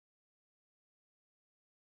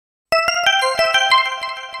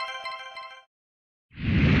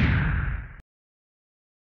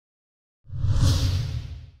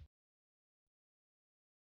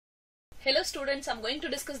Hello students, I'm going to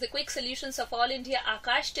discuss the quick solutions of All India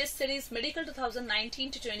AIATS Test Series Medical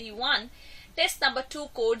 2019 to 21, test number 2,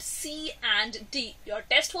 code C and D. Your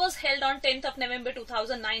test was held on 10th of November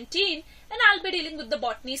 2019 and I'll be dealing with the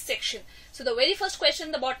botany section. So the very first question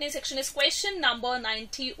in the botany section is question number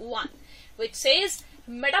 91, which says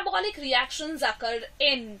metabolic reactions occur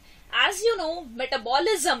in. As you know,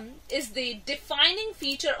 metabolism is the defining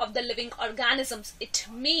feature of the living organisms. It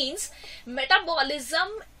means metabolism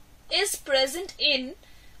is present in,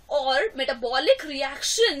 or metabolic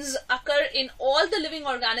reactions occur in all the living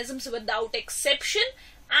organisms without exception,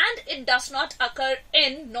 and it does not occur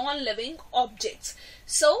in non-living objects.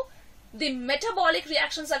 So the metabolic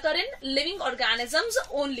reactions occur in living organisms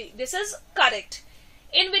only. This is correct.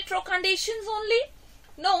 In vitro conditions only?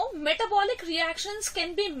 No, metabolic reactions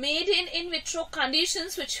can be made in vitro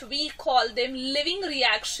conditions, which we call them living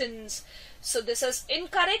reactions. So this is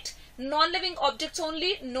incorrect. Non-living objects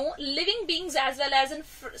only? No. Living beings as well as in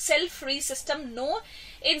cell-free system? No.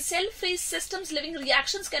 In cell-free systems, living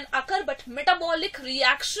reactions can occur, but metabolic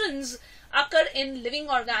reactions occur in living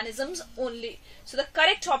organisms only. So the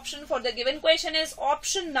correct option for the given question is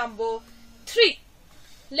option number 3.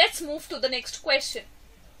 Let's move to the next question.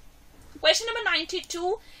 Question number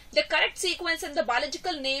 92. The correct sequence in the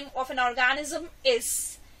biological name of an organism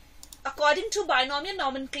is, according to binomial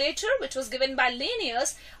nomenclature, which was given by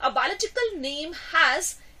Linnaeus, a biological name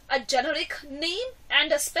has a generic name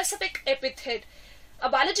and a specific epithet. A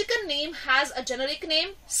biological name has a generic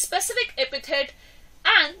name, specific epithet,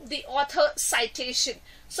 and the author citation.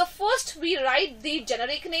 So first we write the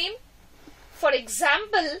generic name. For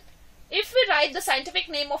example, if we write the scientific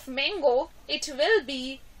name of mango, it will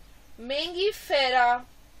be Mangifera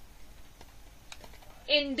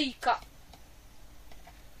indica.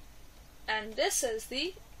 And this is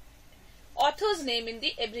the author's name in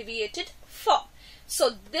the abbreviated form.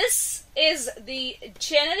 So this is the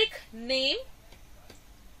generic name,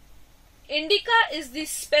 indica is the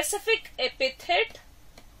specific epithet,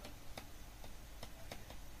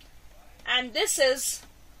 and this is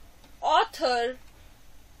author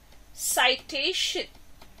citation.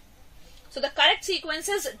 So the correct sequence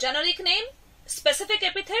is generic name, specific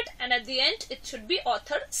epithet, and at the end it should be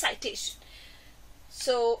author citation.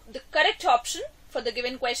 So the correct option for the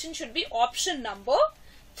given question should be option number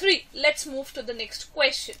 3. Let's move to the next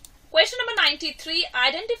question. Question number 93.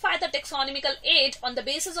 Identify the taxonomical age on the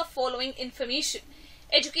basis of following information.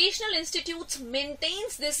 Educational institutes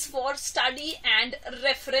maintains this for study and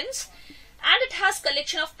reference, and it has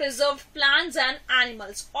collection of preserved plants and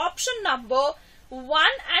animals. Option number 1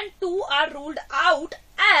 and 2 are ruled out,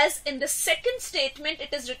 as in the second statement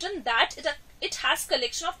it is written that it has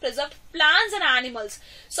collection of preserved plants and animals.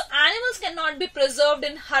 So animals cannot be preserved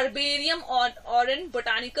in herbarium or in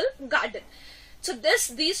botanical garden. So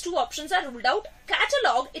these two options are ruled out.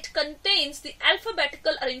 Catalog, it contains the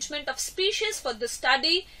alphabetical arrangement of species for the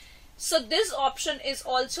study. So this option is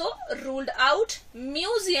also ruled out.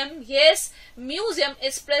 Museum, yes, museum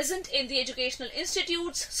is present in the educational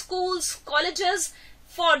institutes, schools, colleges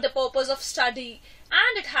for the purpose of study,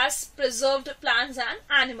 and it has preserved plants and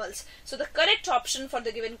animals. So the correct option for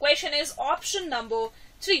the given question is option number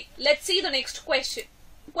 3. Let's see the next question.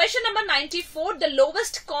 Question number 94. The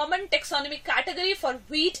lowest common taxonomic category for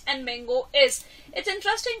wheat and mango is. It's an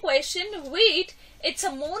interesting question. Wheat, it's a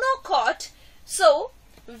monocot. So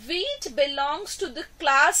wheat belongs to the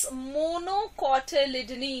class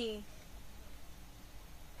Monocotyledone,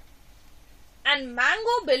 and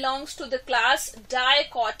mango belongs to the class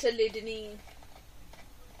Dicotyledone.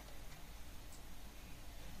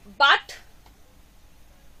 But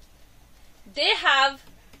they have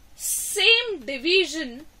same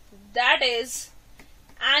division, that is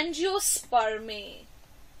angiospermae.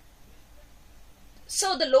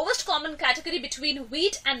 So the lowest common category between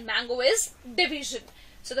wheat and mango is division.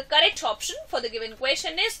 So the correct option for the given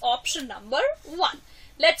question is option number 1.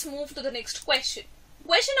 Let's move to the next question.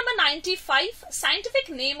 Question number 95. Scientific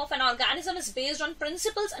name of an organism is based on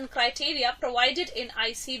principles and criteria provided in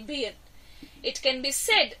ICBN. It can be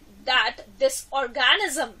said that this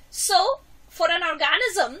organism, so for an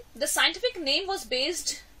organism, the scientific name was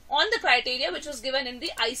based on the criteria which was given in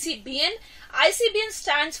the ICBN. ICBN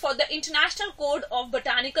stands for the International Code of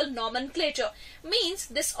Botanical Nomenclature, means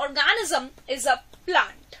this organism is a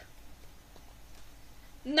plant.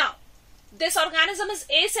 Now, this organism is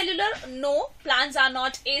acellular? No, plants are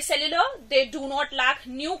not acellular. They do not lack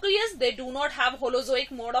nucleus. They do not have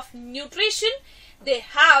holozoic mode of nutrition. They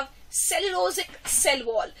have cellulosic cell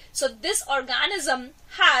wall. So this organism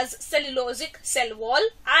has cellulosic cell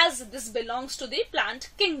wall, as this belongs to the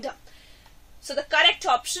plant kingdom. So the correct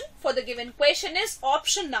option for the given question is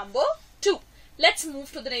option number 2. Let's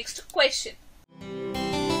move to the next question.